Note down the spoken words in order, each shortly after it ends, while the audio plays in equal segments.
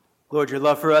Lord, your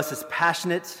love for us is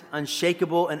passionate,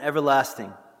 unshakable, and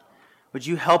everlasting. Would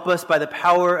you help us by the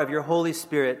power of your Holy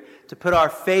Spirit to put our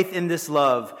faith in this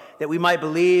love, that we might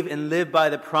believe and live by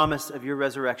the promise of your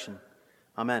resurrection.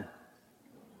 Amen.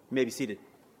 You may be seated.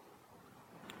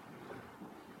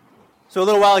 So a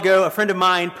little while ago, a friend of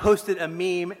mine posted a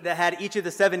meme that had each of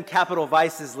the 7 capital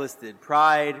vices listed: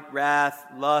 pride, wrath,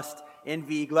 lust,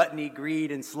 envy, gluttony,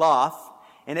 greed, and sloth.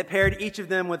 And it paired each of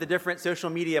them with a different social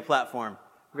media platform.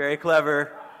 Very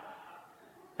clever.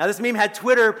 Now, this meme had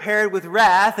Twitter paired with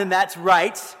wrath, and that's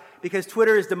right, because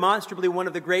Twitter is demonstrably one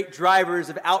of the great drivers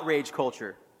of outrage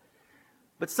culture.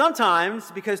 But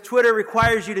sometimes, because Twitter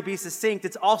requires you to be succinct,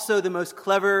 it's also the most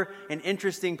clever and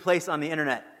interesting place on the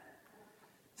internet.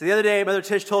 So the other day, Mother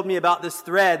Tish told me about this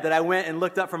thread that I went and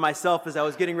looked up for myself as I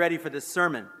was getting ready for this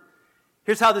sermon.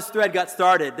 Here's how this thread got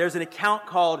started. There's an account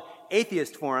called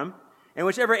Atheist Forum, and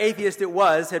whichever atheist it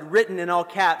was had written in all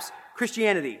caps,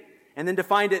 Christianity, and then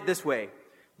defined it this way: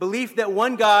 belief that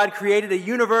one God created a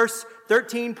universe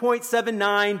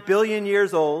 13.79 billion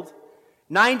years old,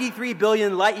 93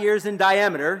 billion light years in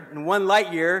diameter, and 1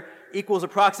 light year equals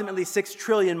approximately 6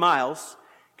 trillion miles,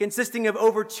 consisting of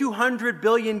over 200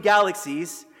 billion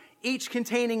galaxies, each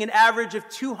containing an average of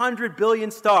 200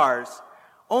 billion stars,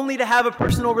 only to have a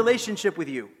personal relationship with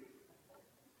you.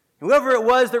 Whoever it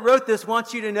was that wrote this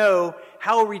wants you to know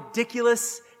how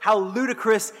ridiculous, how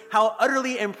ludicrous, how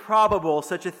utterly improbable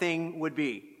such a thing would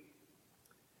be.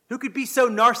 Who could be so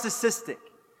narcissistic,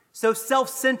 so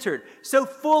self-centered, so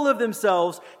full of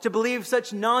themselves to believe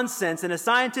such nonsense in a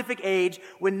scientific age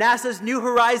when NASA's New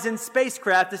Horizons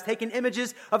spacecraft has taken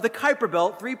images of the Kuiper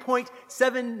Belt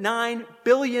 3.79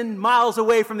 billion miles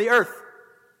away from the Earth?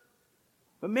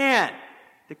 But man,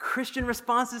 the Christian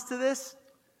responses to this?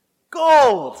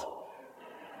 Gold!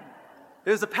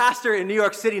 There was a pastor in New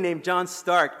York City named John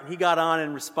Stark, and he got on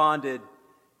and responded,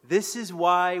 "This is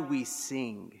why we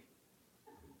sing."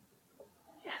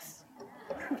 Yes.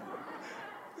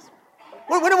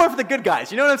 What a word for the good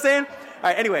guys, you know what I'm saying? All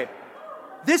right, anyway,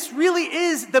 this really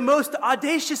is the most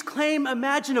audacious claim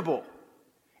imaginable,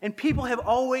 and people have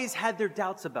always had their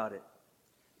doubts about it.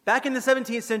 Back in the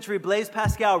 17th century, Blaise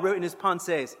Pascal wrote in his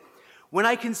Pensées, "When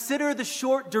I consider the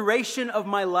short duration of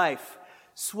my life,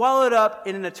 swallowed up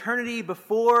in an eternity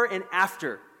before and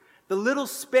after, the little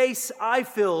space I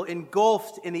fill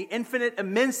engulfed in the infinite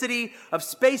immensity of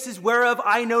spaces whereof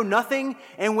I know nothing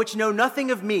and which know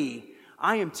nothing of me,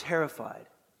 I am terrified.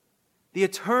 The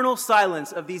eternal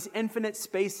silence of these infinite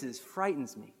spaces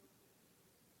frightens me."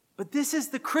 But this is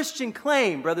the Christian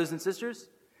claim, brothers and sisters.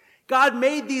 God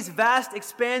made these vast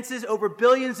expanses over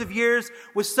billions of years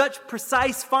with such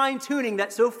precise fine-tuning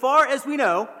that so far as we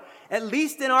know, at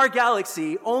least in our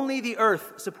galaxy, only the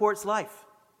Earth supports life.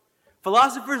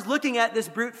 Philosophers looking at this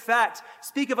brute fact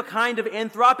speak of a kind of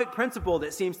anthropic principle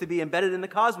that seems to be embedded in the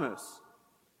cosmos.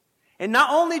 And not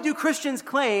only do Christians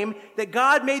claim that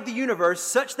God made the universe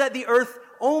such that the Earth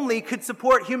only could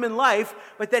support human life,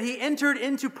 but that he entered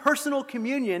into personal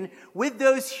communion with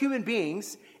those human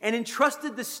beings and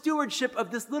entrusted the stewardship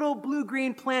of this little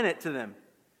blue-green planet to them.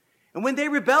 And when they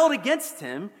rebelled against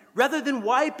him, rather than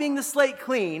wiping the slate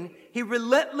clean, he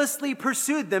relentlessly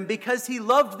pursued them because he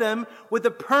loved them with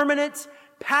a permanent,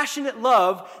 passionate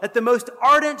love that the most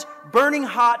ardent, burning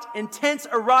hot, intense,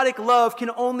 erotic love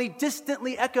can only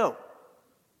distantly echo.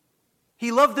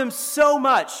 He loved them so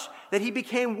much that he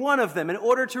became one of them in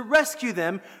order to rescue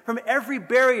them from every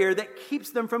barrier that keeps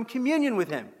them from communion with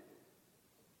him.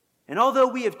 And although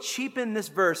we have cheapened this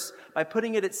verse by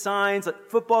putting it at signs at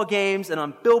football games and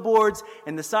on billboards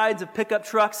and the sides of pickup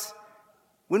trucks,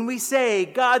 when we say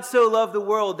God so loved the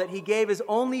world that he gave his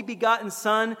only begotten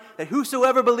Son, that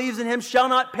whosoever believes in him shall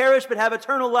not perish but have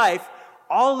eternal life,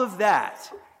 all of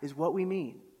that is what we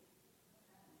mean.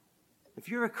 If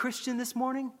you're a Christian this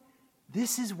morning,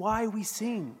 this is why we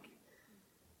sing.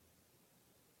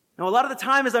 Now, a lot of the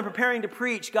time as I'm preparing to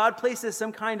preach, God places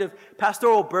some kind of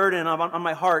pastoral burden on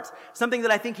my heart, something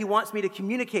that I think he wants me to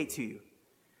communicate to you.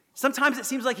 Sometimes it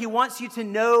seems like he wants you to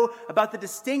know about the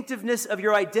distinctiveness of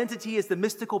your identity as the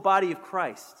mystical body of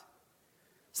Christ.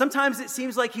 Sometimes it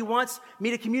seems like he wants me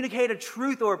to communicate a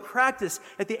truth or a practice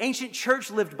that the ancient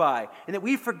church lived by and that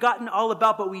we've forgotten all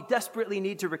about, but we desperately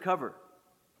need to recover.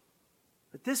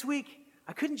 But this week,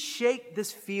 I couldn't shake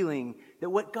this feeling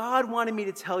that what God wanted me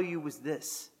to tell you was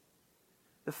this: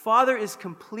 the Father is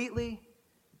completely,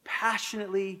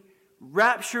 passionately,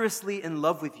 rapturously in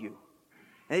love with you.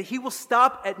 And he will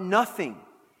stop at nothing,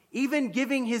 even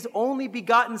giving his only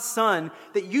begotten Son,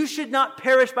 that you should not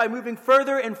perish by moving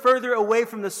further and further away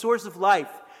from the source of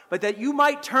life, but that you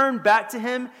might turn back to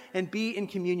him and be in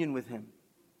communion with him.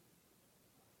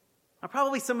 Now,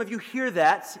 probably some of you hear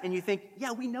that and you think,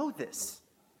 yeah, we know this.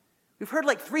 We've heard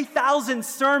like 3,000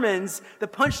 sermons, the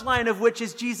punchline of which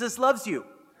is Jesus loves you.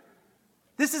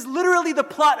 This is literally the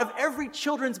plot of every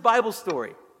children's Bible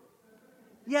story.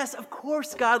 Yes, of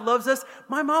course God loves us.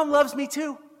 My mom loves me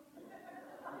too.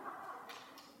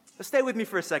 But stay with me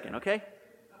for a second, okay?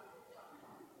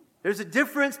 There's a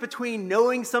difference between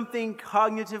knowing something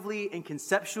cognitively and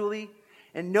conceptually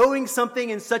and knowing something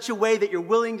in such a way that you're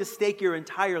willing to stake your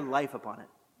entire life upon it.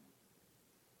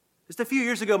 Just a few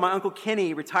years ago, my Uncle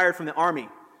Kenny retired from the Army.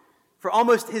 For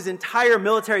almost his entire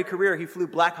military career, he flew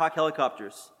Black Hawk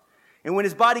helicopters. And when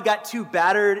his body got too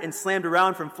battered and slammed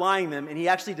around from flying them, and he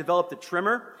actually developed a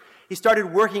tremor, he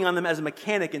started working on them as a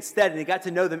mechanic instead, and he got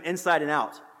to know them inside and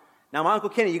out. Now, my Uncle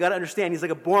Kenny, you got to understand, he's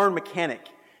like a born mechanic.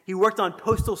 He worked on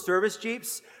postal service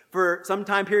jeeps for some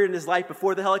time period in his life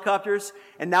before the helicopters,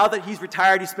 and now that he's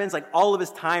retired, he spends like all of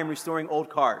his time restoring old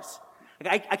cars.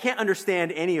 Like, I can't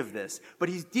understand any of this, but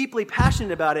he's deeply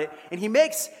passionate about it, and he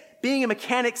makes being a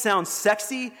mechanic sound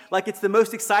sexy, like it's the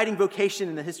most exciting vocation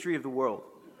in the history of the world.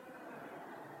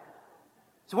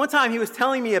 So one time he was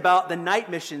telling me about the night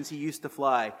missions he used to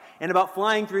fly, and about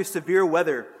flying through severe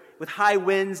weather with high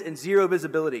winds and zero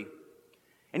visibility.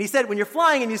 And he said, when you're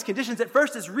flying in these conditions, at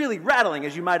first it's really rattling,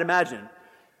 as you might imagine.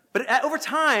 But over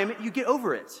time, you get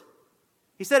over it.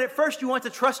 He said, at first you want to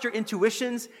trust your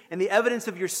intuitions and the evidence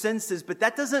of your senses, but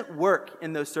that doesn't work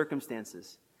in those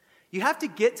circumstances. You have to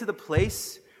get to the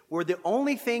place where the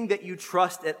only thing that you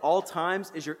trust at all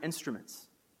times is your instruments.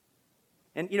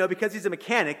 And, because he's a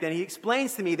mechanic, then he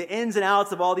explains to me the ins and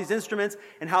outs of all these instruments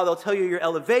and how they'll tell you your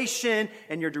elevation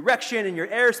and your direction and your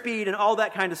airspeed and all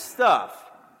that kind of stuff.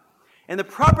 And the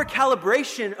proper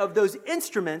calibration of those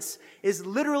instruments is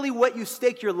literally what you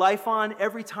stake your life on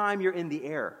every time you're in the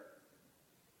air.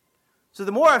 So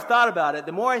the more I've thought about it,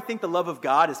 the more I think the love of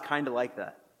God is kind of like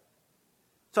that.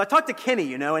 So I talked to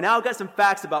Kenny, and now I've got some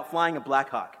facts about flying a Black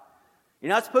Hawk. You're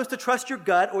not supposed to trust your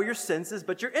gut or your senses,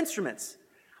 but your instruments.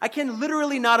 I can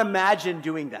literally not imagine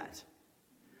doing that.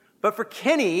 But for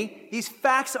Kenny, these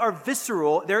facts are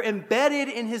visceral. They're embedded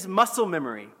in his muscle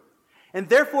memory. And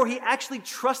therefore, he actually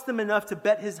trusts them enough to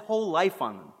bet his whole life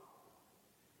on them.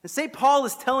 And St. Paul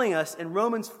is telling us in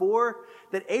Romans 4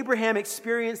 that Abraham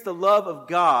experienced the love of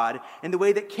God in the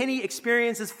way that Kenny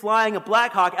experiences flying a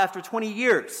Black Hawk after 20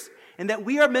 years, and that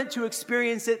we are meant to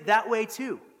experience it that way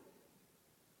too.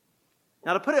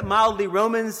 Now, to put it mildly,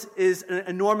 Romans is an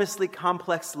enormously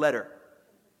complex letter.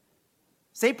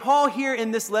 St. Paul here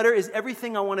in this letter is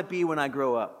everything I want to be when I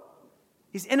grow up.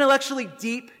 He's intellectually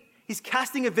deep. He's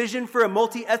casting a vision for a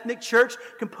multi-ethnic church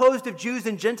composed of Jews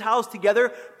and Gentiles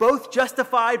together, both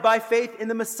justified by faith in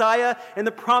the Messiah and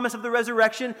the promise of the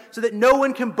resurrection, so that no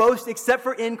one can boast except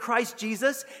for in Christ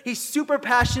Jesus. He's super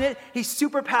passionate. He's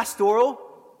super pastoral.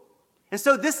 And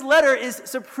so this letter is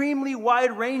supremely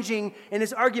wide-ranging in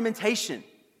its argumentation.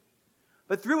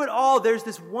 But through it all, there's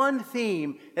this one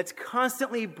theme that's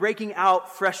constantly breaking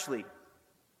out freshly.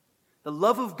 The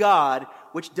love of God,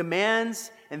 which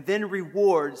demands and then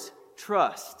rewards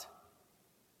trust.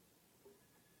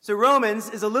 So Romans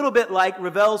is a little bit like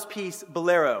Ravel's piece,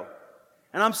 Bolero.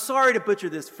 And I'm sorry to butcher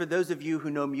this for those of you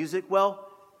who know music well.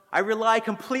 I rely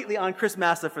completely on Chris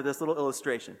Massa for this little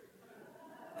illustration.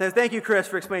 So thank you, Chris,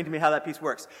 for explaining to me how that piece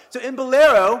works. So in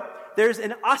Bolero, there's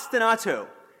an ostinato,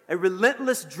 a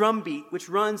relentless drum beat which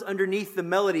runs underneath the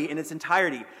melody in its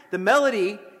entirety. The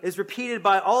melody is repeated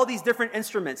by all these different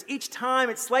instruments. Each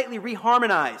time it's slightly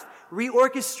reharmonized,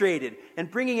 reorchestrated, and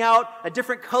bringing out a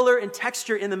different color and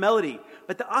texture in the melody.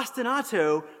 But the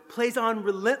ostinato plays on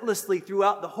relentlessly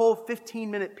throughout the whole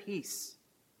 15-minute piece.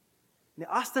 And the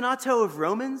ostinato of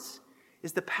Romans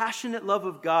is the passionate love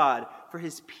of God for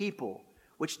his people,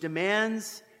 which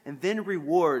demands and then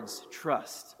rewards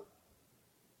trust.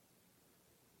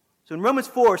 So in Romans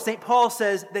 4, St. Paul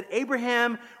says that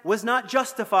Abraham was not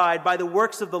justified by the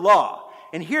works of the law.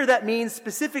 And here that means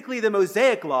specifically the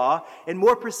Mosaic law, and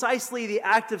more precisely the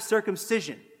act of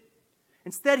circumcision.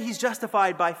 Instead, he's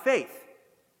justified by faith.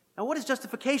 Now, what does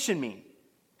justification mean?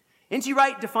 N.T.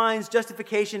 Wright defines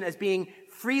justification as being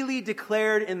freely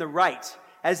declared in the right,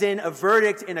 as in a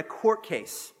verdict in a court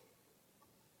case.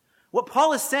 What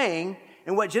Paul is saying,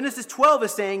 and what Genesis 12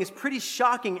 is saying, is pretty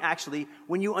shocking, actually,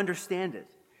 when you understand it.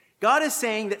 God is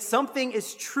saying that something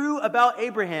is true about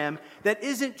Abraham that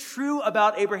isn't true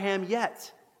about Abraham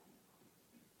yet.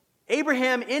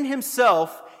 Abraham in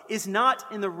himself is not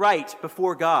in the right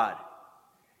before God.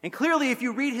 And clearly, if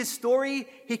you read his story,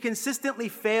 he consistently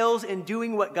fails in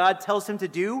doing what God tells him to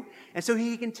do, and so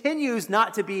he continues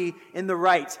not to be in the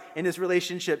right in his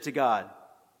relationship to God.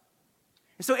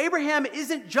 And so Abraham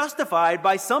isn't justified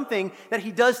by something that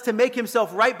he does to make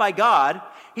himself right by God.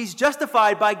 He's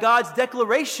justified by God's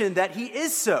declaration that he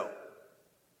is so.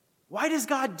 Why does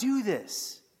God do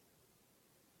this?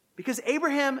 Because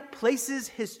Abraham places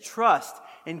his trust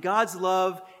in God's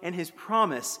love and his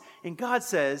promise. And God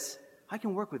says, I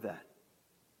can work with that.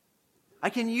 I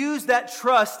can use that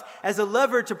trust as a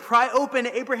lever to pry open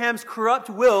Abraham's corrupt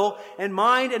will and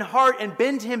mind and heart and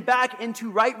bend him back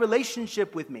into right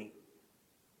relationship with me.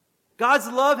 God's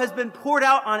love has been poured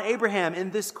out on Abraham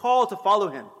in this call to follow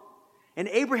him. And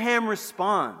Abraham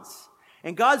responds.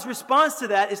 And God's response to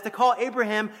that is to call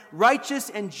Abraham righteous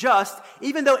and just,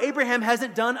 even though Abraham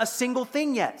hasn't done a single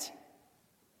thing yet.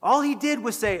 All he did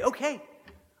was say, okay,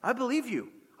 I believe you.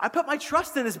 I put my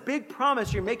trust in this big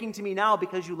promise you're making to me now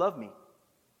because you love me.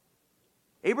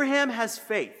 Abraham has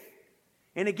faith.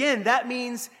 And again, that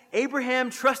means Abraham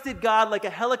trusted God like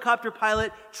a helicopter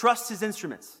pilot trusts his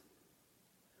instruments.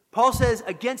 Paul says,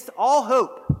 against all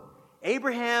hope,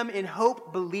 Abraham in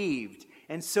hope believed,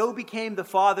 and so became the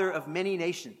father of many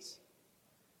nations.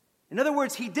 In other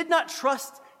words, he did not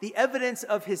trust the evidence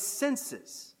of his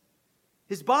senses.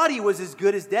 His body was as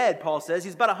good as dead, Paul says.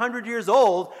 He's about 100 years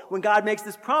old when God makes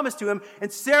this promise to him,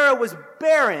 and Sarah was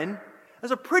barren.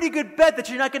 There's a pretty good bet that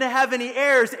you're not going to have any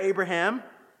heirs, Abraham.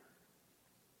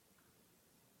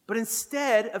 But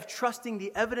instead of trusting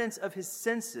the evidence of his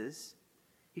senses,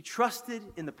 he trusted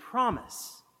in the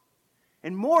promise.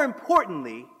 And more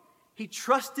importantly, he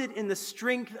trusted in the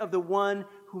strength of the one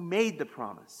who made the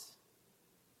promise.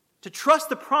 To trust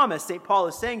the promise, St. Paul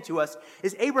is saying to us,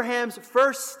 is Abraham's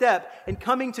first step in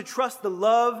coming to trust the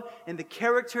love and the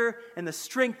character and the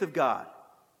strength of God.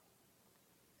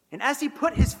 And as he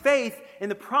put his faith in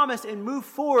the promise and moved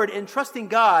forward in trusting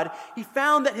God, he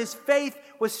found that his faith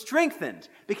was strengthened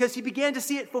because he began to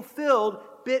see it fulfilled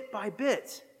bit by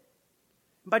bit.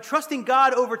 By trusting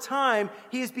God over time,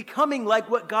 he is becoming like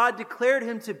what God declared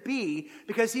him to be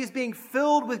because he is being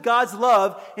filled with God's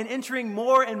love and entering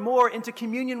more and more into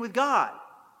communion with God.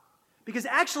 Because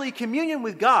actually, communion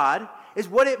with God is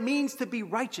what it means to be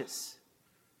righteous.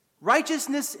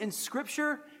 Righteousness in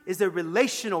Scripture is a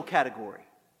relational category.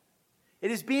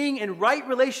 It is being in right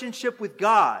relationship with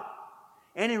God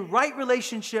and in right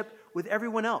relationship with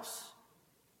everyone else.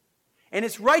 And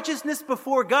it's righteousness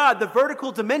before God, the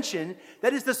vertical dimension,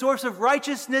 that is the source of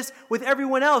righteousness with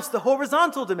everyone else, the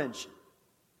horizontal dimension.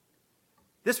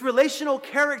 This relational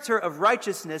character of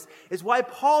righteousness is why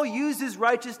Paul uses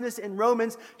righteousness in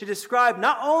Romans to describe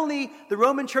not only the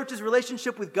Roman church's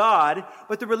relationship with God,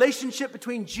 but the relationship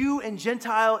between Jew and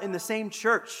Gentile in the same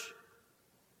church.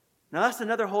 Now that's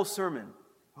another whole sermon.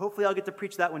 Hopefully I'll get to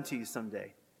preach that one to you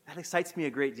someday. That excites me a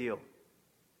great deal.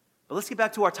 But let's get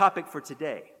back to our topic for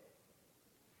today.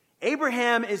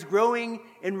 Abraham is growing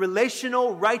in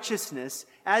relational righteousness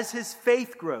as his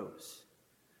faith grows.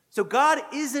 So God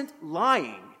isn't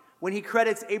lying when he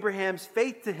credits Abraham's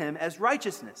faith to him as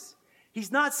righteousness.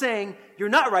 He's not saying, you're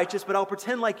not righteous, but I'll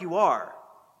pretend like you are.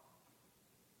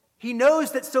 He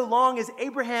knows that so long as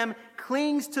Abraham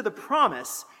clings to the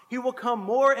promise, he will come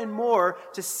more and more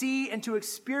to see and to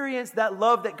experience that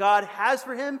love that God has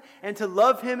for him and to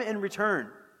love him in return.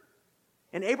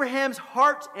 And Abraham's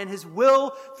heart and his will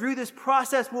through this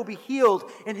process will be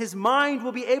healed, and his mind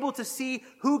will be able to see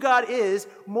who God is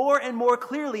more and more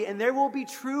clearly, and there will be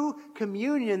true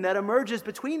communion that emerges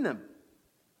between them.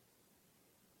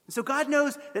 And so God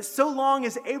knows that so long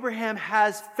as Abraham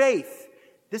has faith,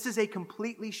 this is a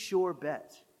completely sure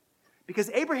bet. Because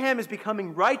Abraham is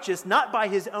becoming righteous not by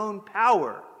his own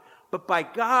power, but by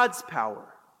God's power.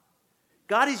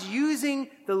 God is using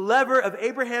the lever of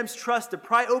Abraham's trust to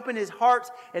pry open his heart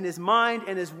and his mind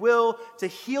and his will to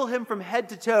heal him from head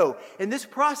to toe. And this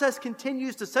process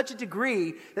continues to such a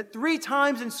degree that 3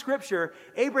 times in Scripture,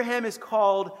 Abraham is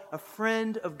called a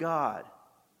friend of God.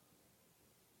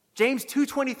 James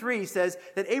 2:23 says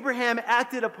that Abraham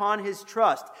acted upon his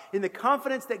trust in the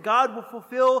confidence that God will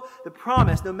fulfill the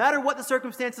promise, no matter what the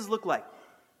circumstances look like.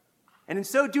 And in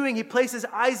so doing, he places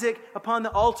Isaac upon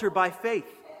the altar by faith.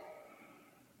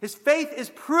 His faith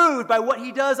is proved by what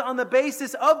he does on the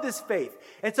basis of this faith.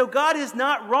 And so God is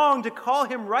not wrong to call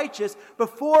him righteous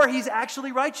before he's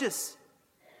actually righteous.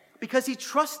 Because he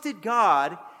trusted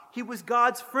God, he was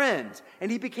God's friend.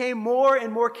 And he became more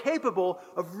and more capable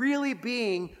of really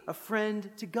being a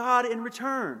friend to God in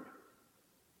return.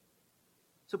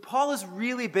 So Paul is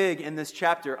really big in this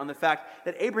chapter on the fact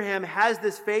that Abraham has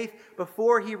this faith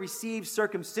before he receives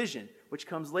circumcision, which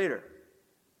comes later.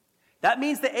 That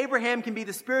means that Abraham can be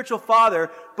the spiritual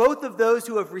father both of those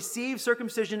who have received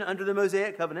circumcision under the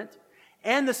Mosaic covenant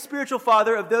and the spiritual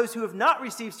father of those who have not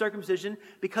received circumcision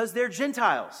because they're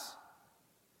Gentiles.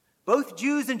 Both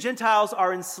Jews and Gentiles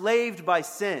are enslaved by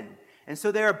sin, and so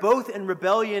they are both in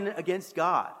rebellion against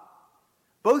God.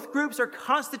 Both groups are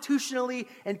constitutionally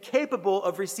incapable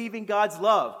of receiving God's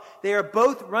love. They are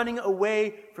both running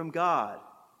away from God.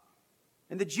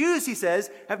 And the Jews, he says,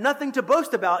 have nothing to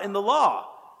boast about in the law.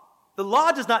 The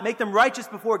law does not make them righteous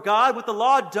before God. What the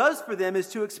law does for them is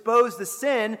to expose the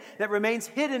sin that remains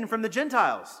hidden from the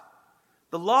Gentiles.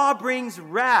 The law brings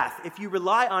wrath if you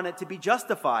rely on it to be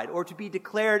justified or to be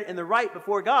declared in the right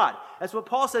before God. That's what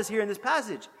Paul says here in this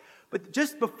passage. But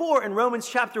just before, in Romans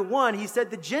chapter 1, he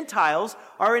said the Gentiles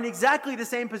are in exactly the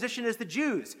same position as the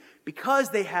Jews because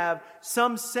they have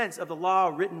some sense of the law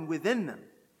written within them,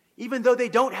 even though they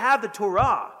don't have the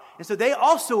Torah. And so they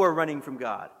also are running from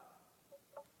God.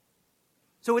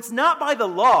 So it's not by the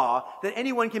law that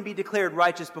anyone can be declared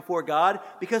righteous before God,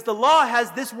 because the law has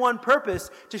this one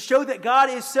purpose, to show that God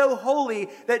is so holy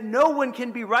that no one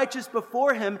can be righteous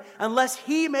before him unless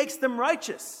he makes them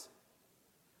righteous.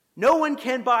 No one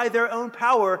can by their own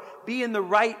power be in the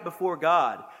right before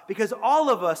God, because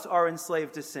all of us are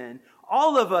enslaved to sin.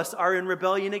 All of us are in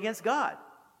rebellion against God.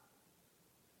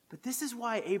 But this is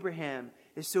why Abraham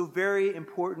is so very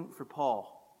important for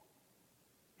Paul.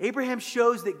 Abraham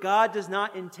shows that God does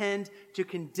not intend to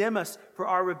condemn us for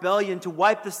our rebellion, to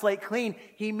wipe the slate clean.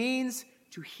 He means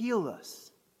to heal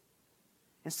us.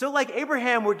 And so like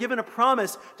Abraham, we're given a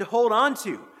promise to hold on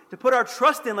to put our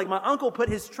trust in, like my uncle put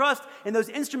his trust in those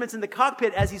instruments in the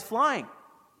cockpit as he's flying.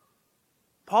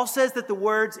 Paul says that the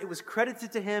words, "it was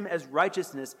credited to him as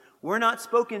righteousness," were not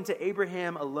spoken to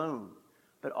Abraham alone,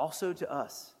 but also to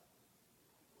us.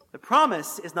 The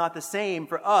promise is not the same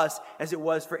for us as it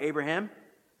was for Abraham,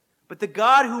 but the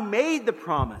God who made the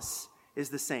promise is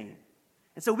the same.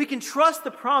 And so we can trust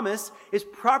the promise is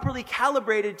properly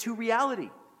calibrated to reality.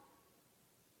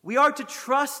 We are to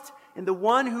trust in the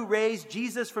one who raised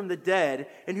Jesus from the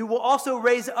dead and who will also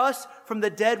raise us from the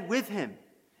dead with him.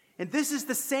 And this is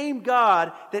the same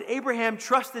God that Abraham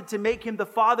trusted to make him the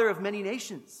father of many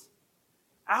nations.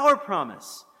 Our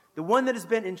promise, the one that has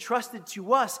been entrusted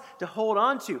to us to hold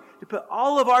on to put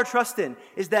all of our trust in,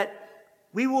 is that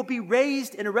we will be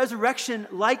raised in a resurrection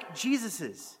like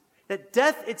Jesus's. That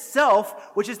death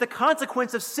itself, which is the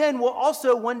consequence of sin, will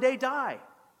also one day die.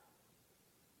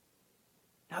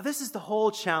 Now, this is the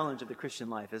whole challenge of the Christian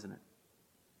life, isn't it?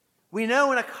 We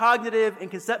know in a cognitive and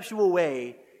conceptual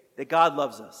way that God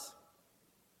loves us.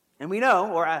 And we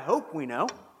know, or I hope we know,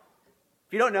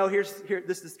 if you don't know,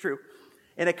 this is true.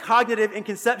 In a cognitive and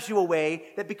conceptual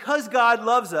way, that because God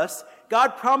loves us,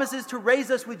 God promises to raise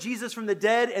us with Jesus from the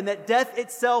dead, and that death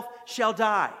itself shall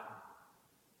die.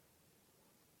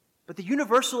 But the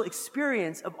universal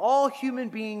experience of all human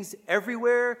beings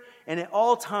everywhere and at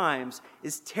all times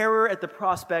is terror at the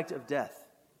prospect of death.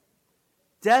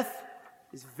 Death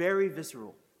is very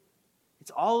visceral.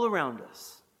 It's all around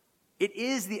us. It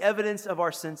is the evidence of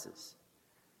our senses.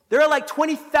 There are like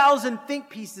 20,000 think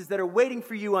pieces that are waiting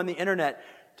for you on the internet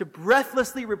to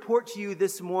breathlessly report to you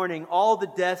this morning all the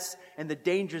deaths and the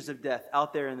dangers of death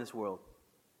out there in this world.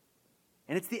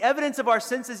 And it's the evidence of our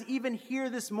senses even here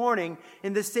this morning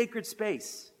in this sacred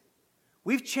space.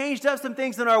 We've changed up some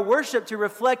things in our worship to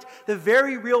reflect the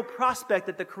very real prospect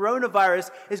that the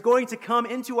coronavirus is going to come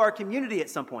into our community at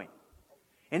some point.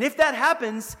 And if that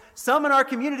happens, some in our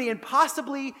community and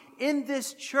possibly in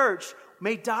this church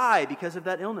may die because of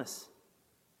that illness.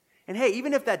 And hey,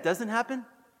 even if that doesn't happen,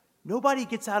 nobody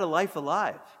gets out of life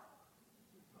alive.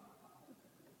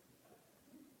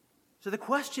 So the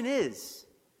question is,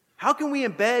 how can we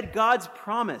embed God's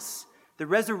promise, the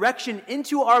resurrection,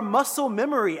 into our muscle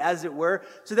memory, as it were,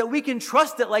 so that we can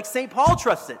trust it like St. Paul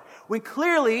trusts it, when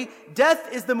clearly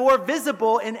death is the more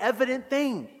visible and evident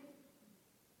thing?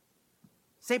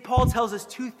 St. Paul tells us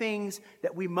two things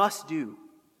that we must do,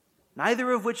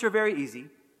 neither of which are very easy,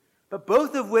 but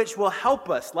both of which will help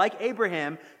us, like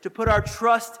Abraham, to put our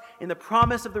trust in the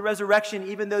promise of the resurrection,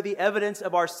 even though the evidence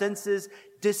of our senses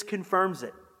disconfirms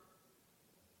it.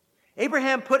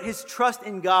 Abraham put his trust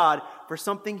in God for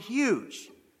something huge,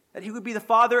 that he would be the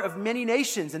father of many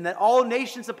nations and that all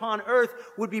nations upon earth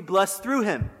would be blessed through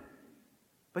him.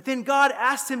 But then God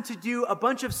asked him to do a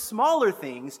bunch of smaller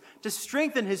things to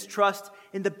strengthen his trust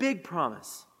in the big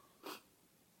promise.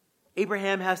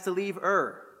 Abraham has to leave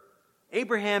Ur.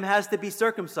 Abraham has to be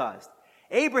circumcised.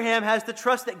 Abraham has to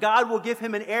trust that God will give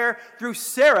him an heir through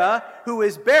Sarah, who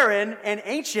is barren and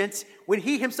ancient when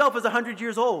he himself is 100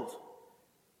 years old.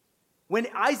 When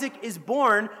Isaac is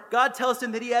born, God tells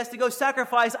him that he has to go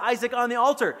sacrifice Isaac on the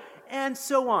altar, and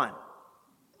so on.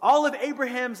 All of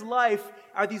Abraham's life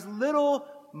are these little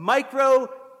micro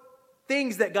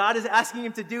things that God is asking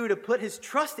him to do to put his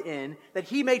trust in, that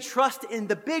he may trust in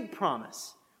the big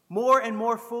promise more and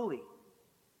more fully.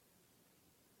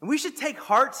 And we should take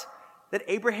heart that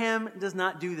Abraham does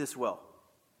not do this well.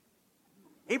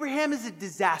 Abraham is a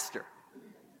disaster.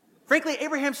 Frankly,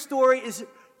 Abraham's story is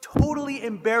totally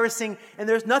embarrassing, and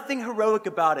there's nothing heroic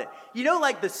about it. You know,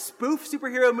 like the spoof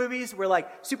superhero movies where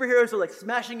like superheroes are like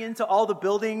smashing into all the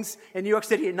buildings in New York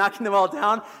City and knocking them all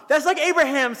down? That's like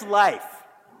Abraham's life.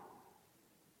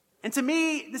 And to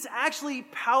me, this is actually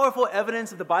powerful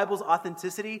evidence of the Bible's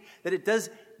authenticity, that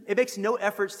it makes no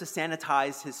efforts to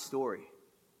sanitize his story.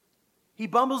 He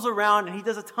bumbles around and he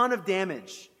does a ton of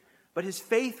damage, but his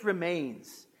faith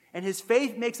remains, and his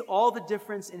faith makes all the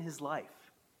difference in his life.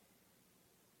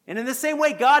 And in the same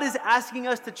way, God is asking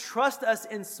us to trust us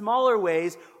in smaller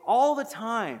ways all the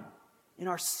time in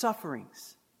our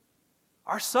sufferings.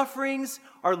 Our sufferings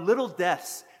are little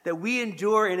deaths that we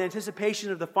endure in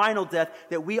anticipation of the final death,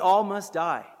 that we all must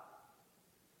die.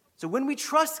 So when we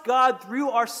trust God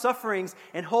through our sufferings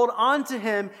and hold on to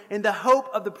him in the hope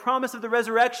of the promise of the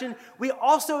resurrection, we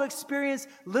also experience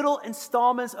little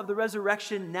installments of the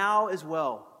resurrection now as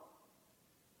well.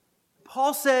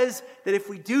 Paul says that if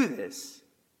we do this,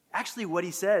 actually what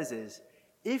he says is,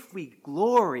 if we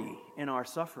glory in our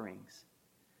sufferings,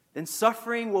 then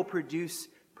suffering will produce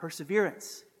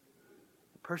perseverance.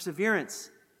 Perseverance,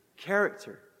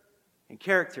 character. And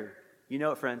character, you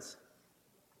know it, friends.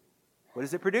 What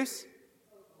does it produce?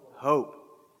 Hope.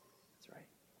 That's right.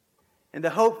 And the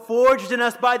hope forged in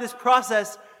us by this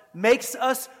process makes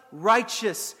us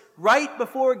righteous, right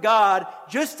before God,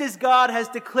 just as God has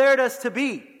declared us to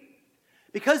be.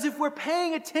 Because if we're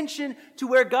paying attention to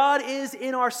where God is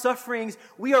in our sufferings,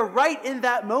 we are right in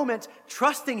that moment,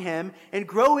 trusting him and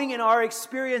growing in our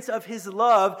experience of his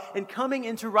love and coming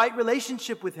into right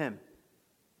relationship with him.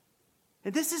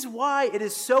 And this is why it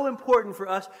is so important for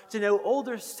us to know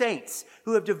older saints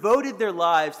who have devoted their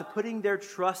lives to putting their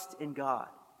trust in God.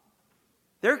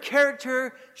 Their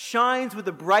character shines with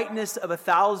the brightness of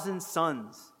 1,000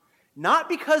 suns, not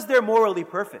because they're morally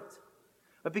perfect,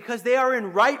 but because they are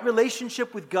in right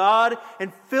relationship with God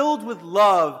and filled with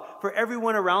love for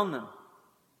everyone around them.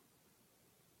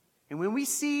 And when we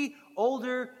see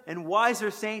older and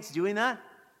wiser saints doing that,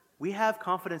 we have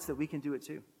confidence that we can do it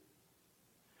too.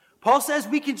 Paul says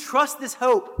we can trust this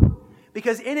hope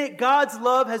because in it God's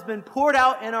love has been poured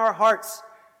out in our hearts.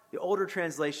 The older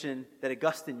translation that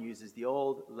Augustine uses, the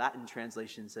old Latin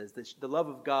translation, says that the love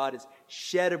of God is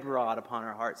shed abroad upon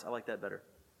our hearts. I like that better.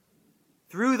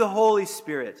 Through the Holy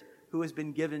Spirit who has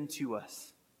been given to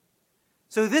us.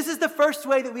 So this is the first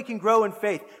way that we can grow in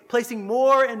faith, placing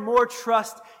more and more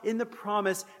trust in the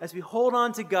promise as we hold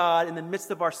on to God in the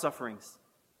midst of our sufferings.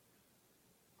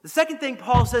 The second thing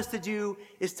Paul says to do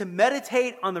is to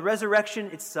meditate on the resurrection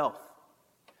itself.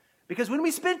 Because when we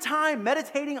spend time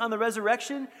meditating on the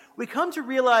resurrection, we come to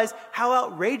realize how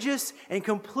outrageous and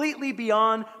completely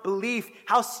beyond belief,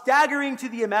 how staggering to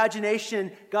the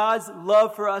imagination God's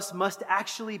love for us must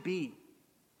actually be. Do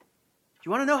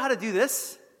you want to know how to do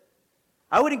this?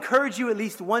 I would encourage you at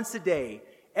least once a day,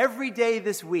 every day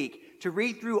this week, to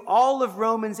read through all of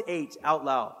Romans 8 out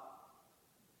loud.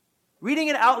 Reading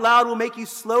it out loud will make you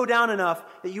slow down enough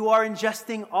that you are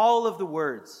ingesting all of the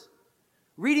words.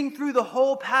 Reading through the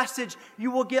whole passage, you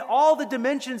will get all the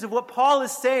dimensions of what Paul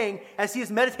is saying as he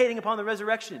is meditating upon the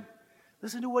resurrection.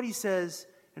 Listen to what he says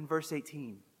in verse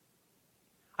 18.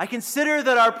 I consider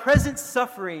that our present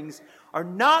sufferings are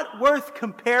not worth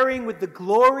comparing with the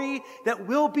glory that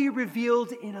will be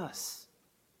revealed in us.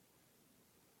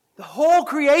 The whole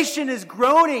creation is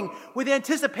groaning with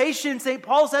anticipation, St.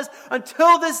 Paul says,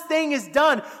 until this thing is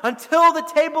done, until the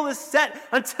table is set,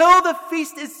 until the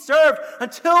feast is served,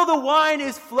 until the wine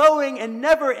is flowing and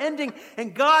never ending,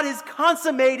 and God has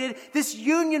consummated this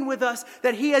union with us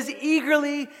that he has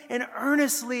eagerly and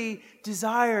earnestly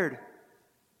desired.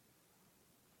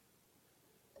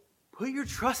 Put your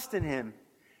trust in him,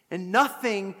 and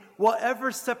nothing will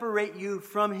ever separate you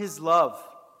from his love.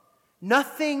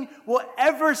 Nothing will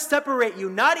ever separate you,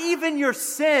 not even your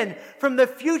sin, from the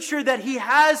future that he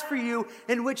has for you,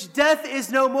 in which death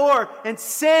is no more, and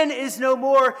sin is no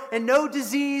more, and no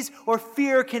disease or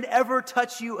fear can ever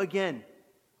touch you again.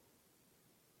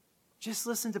 Just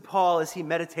listen to Paul as he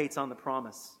meditates on the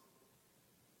promise.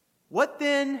 What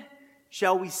then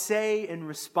shall we say in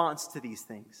response to these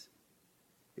things?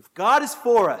 If God is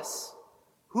for us,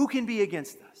 who can be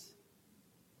against us?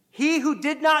 He who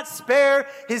did not spare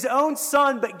his own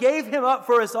son, but gave him up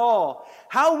for us all,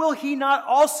 how will he not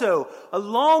also,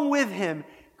 along with him,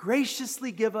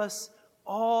 graciously give us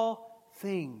all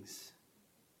things?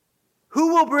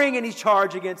 Who will bring any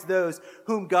charge against those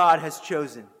whom God has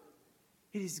chosen?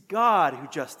 It is God who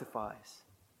justifies.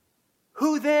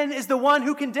 Who then is the one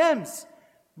who condemns?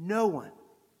 No one.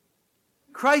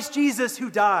 Christ Jesus, who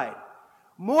died,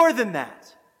 more than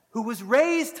that, who was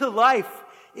raised to life,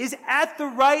 is at the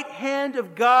right hand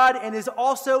of God and is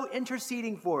also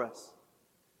interceding for us.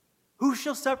 Who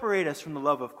shall separate us from the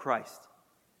love of Christ?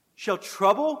 Shall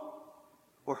trouble,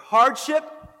 or hardship,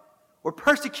 or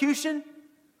persecution,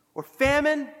 or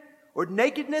famine, or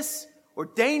nakedness, or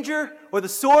danger, or the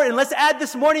sword, and let's add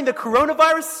this morning the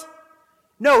coronavirus?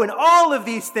 No, in all of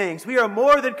these things we are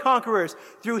more than conquerors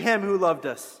through him who loved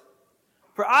us.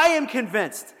 For I am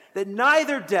convinced that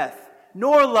neither death,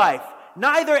 nor life,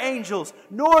 neither angels,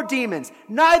 nor demons,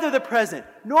 neither the present,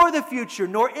 nor the future,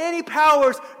 nor any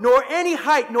powers, nor any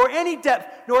height, nor any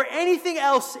depth, nor anything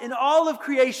else in all of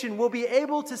creation will be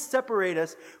able to separate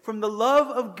us from the love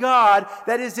of God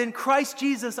that is in Christ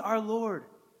Jesus our Lord.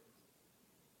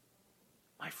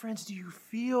 My friends, do you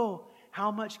feel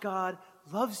how much God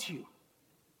loves you?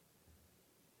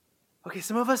 Okay,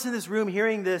 some of us in this room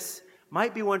hearing this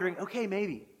might be wondering, okay,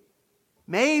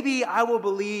 maybe I will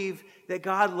believe that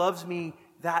God loves me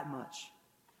that much.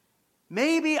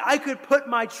 Maybe I could put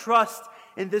my trust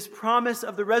in this promise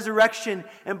of the resurrection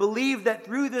and believe that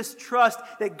through this trust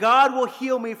that God will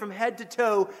heal me from head to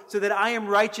toe so that I am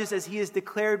righteous as he has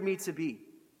declared me to be.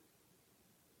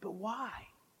 But why?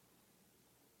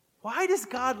 Why does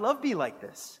God love me like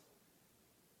this?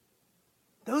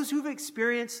 Those who've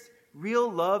experienced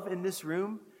real love in this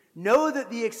room know that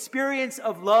the experience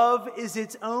of love is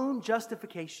its own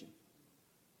justification.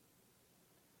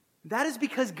 That is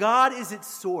because God is its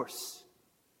source.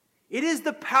 It is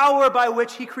the power by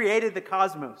which he created the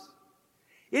cosmos.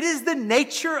 It is the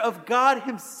nature of God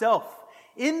himself.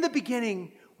 In the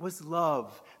beginning was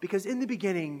love, because in the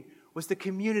beginning was the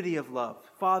community of love,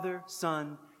 Father,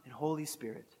 Son, and Holy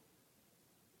Spirit.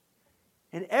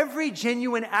 And every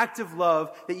genuine act of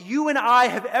love that you and I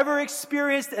have ever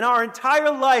experienced in our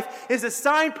entire life is a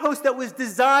signpost that was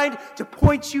designed to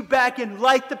point you back and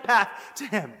light the path to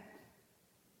him.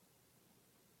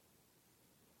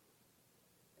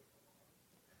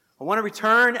 I want to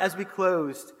return as we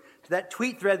closed to that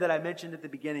tweet thread that I mentioned at the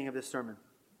beginning of this sermon.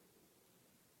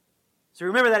 So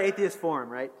remember that atheist forum,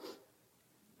 right?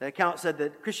 The account said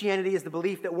that Christianity is the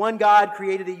belief that one God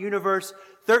created a universe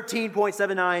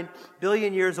 13.79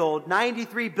 billion years old,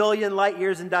 93 billion light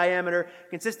years in diameter,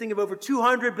 consisting of over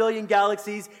 200 billion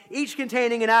galaxies, each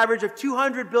containing an average of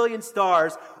 200 billion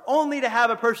stars, only to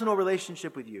have a personal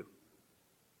relationship with you.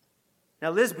 Now,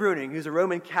 Liz Bruning, who's a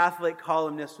Roman Catholic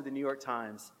columnist for the New York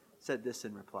Times, said this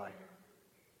in reply.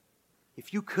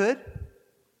 If you could,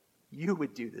 you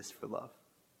would do this for love.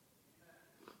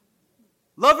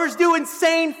 Lovers do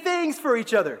insane things for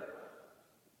each other.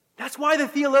 That's why the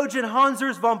theologian Hans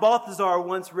Urs von Balthasar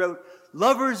once wrote,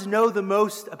 lovers know the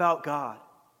most about God.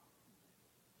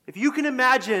 If you can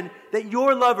imagine that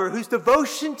your lover, whose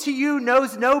devotion to you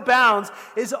knows no bounds,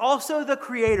 is also the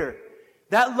creator,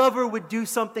 that lover would do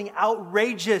something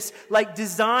outrageous, like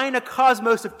design a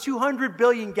cosmos of 200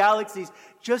 billion galaxies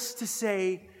just to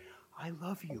say, I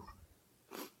love you.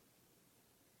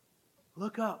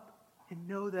 Look up and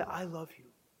know that I love you.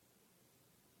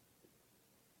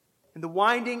 In the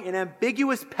winding and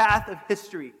ambiguous path of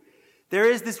history, there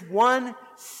is this one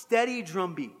steady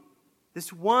drumbeat,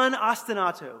 this one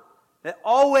ostinato that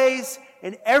always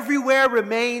and everywhere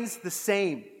remains the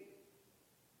same.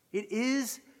 It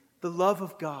is the love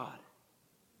of God.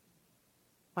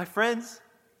 My friends,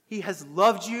 he has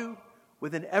loved you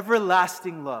with an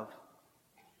everlasting love.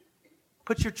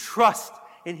 Put your trust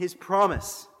in his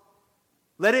promise.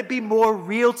 Let it be more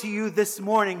real to you this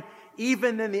morning,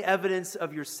 even than the evidence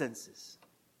of your senses.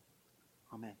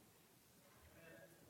 Amen.